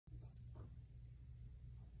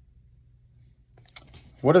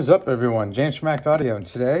What is up, everyone? James from Act Audio, and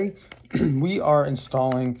today we are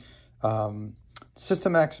installing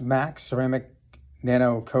System X Max ceramic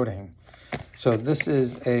nano coating. So this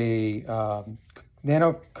is a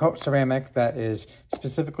nano coat ceramic that is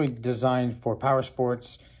specifically designed for power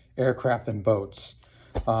sports, aircraft, and boats.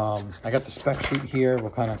 I got the spec sheet here.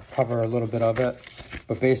 We'll kind of cover a little bit of it,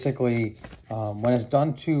 but basically, when it's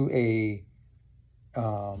done to a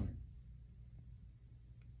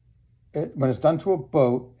when it's done to a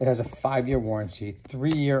boat, it has a 5-year warranty,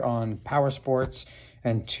 3-year on power sports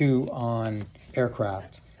and 2 on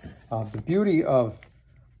aircraft. The beauty of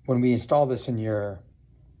when we install this on your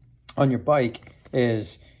bike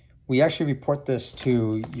is we actually report this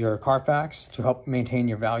to your Carfax to help maintain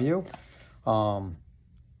your value. And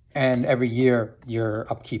every year your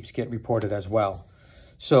upkeeps get reported as well.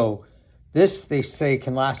 So this, they say,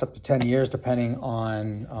 can last up to 10 years depending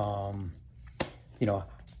on,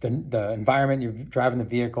 the environment you're driving the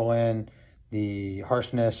vehicle in, the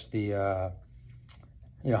harshness, the,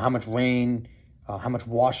 how much rain, how much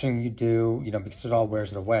washing you do, because it all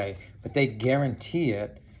wears it away. But they guarantee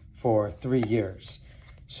it for 3 years.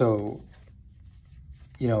 So,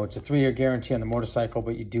 it's a 3-year guarantee on the motorcycle,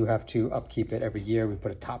 but you do have to upkeep it every year. We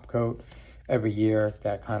put a top coat every year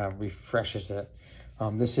that kind of refreshes it.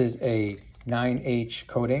 This is a 9H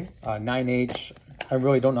coating. 9H, I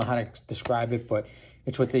really don't know how to describe it, but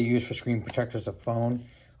it's what they use for screen protectors of phone.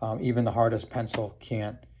 Even the hardest pencil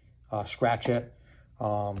can't scratch it.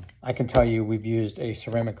 I can tell you we've used a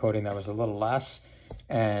ceramic coating that was a little less,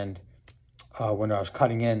 and when I was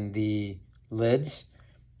cutting in the lids,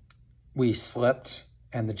 we slipped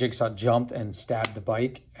and the jigsaw jumped and stabbed the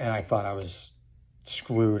bike, and I thought I was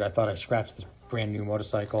screwed. I thought I scratched this brand new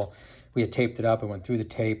motorcycle. We had taped it up and went through the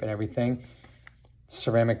tape and everything.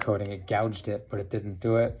 Ceramic coating, it gouged it, but it didn't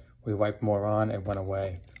do it. We wiped more on, it went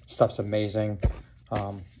away. Stuff's amazing.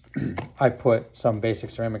 I put some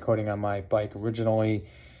basic ceramic coating on my bike originally,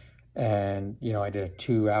 and I did a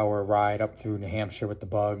 2-hour ride up through New Hampshire with the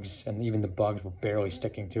bugs, and even the bugs were barely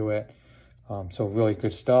sticking to it. So really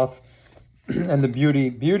good stuff. And the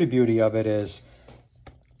beauty of it is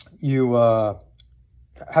you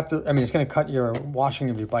have to, it's going to cut your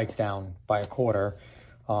washing of your bike down by 1/4,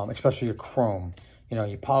 especially your chrome.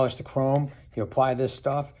 You polish the chrome, you apply this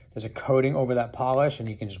stuff, there's a coating over that polish, and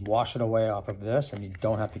you can just wash it away off of this, and you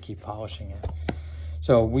don't have to keep polishing it.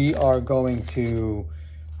 So we are going to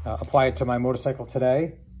apply it to my motorcycle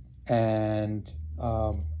today, and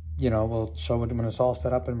we'll show it when it's all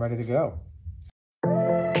set up and ready to go.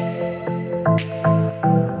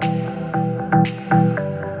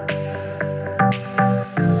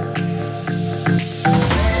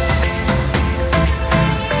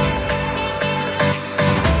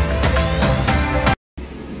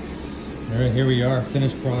 All right, here we are,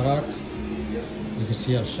 finished product. You can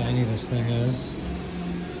see how shiny this thing is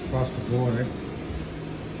across the board.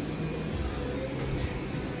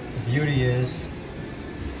 The beauty is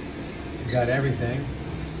you got everything.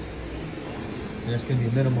 There's going to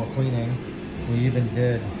be minimal cleaning. We even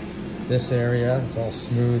did this area. It's all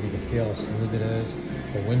smooth. You can feel how smooth it is.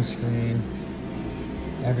 The windscreen,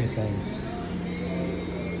 everything.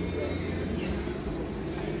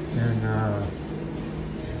 And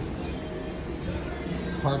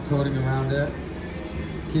hard coating around it.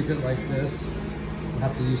 Keep it like this. We'll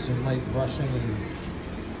have to use some light brushing and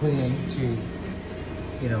cleaning to,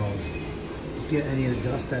 get any of the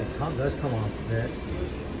dust that does come off of it.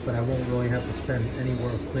 But I won't really have to spend any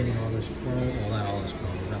work cleaning all this chrome. Well, not all this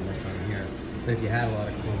chrome, there's not much on here. But if you had a lot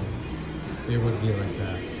of chrome, it would be like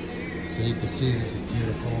that. So you can see this is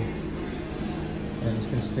beautiful. And it's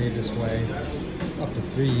going to stay this way up to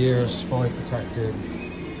 3 years, fully protected.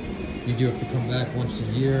 You do have to come back once a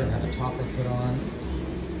year and have a topper put on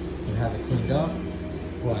and have it cleaned up,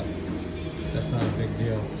 but that's not a big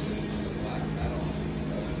deal.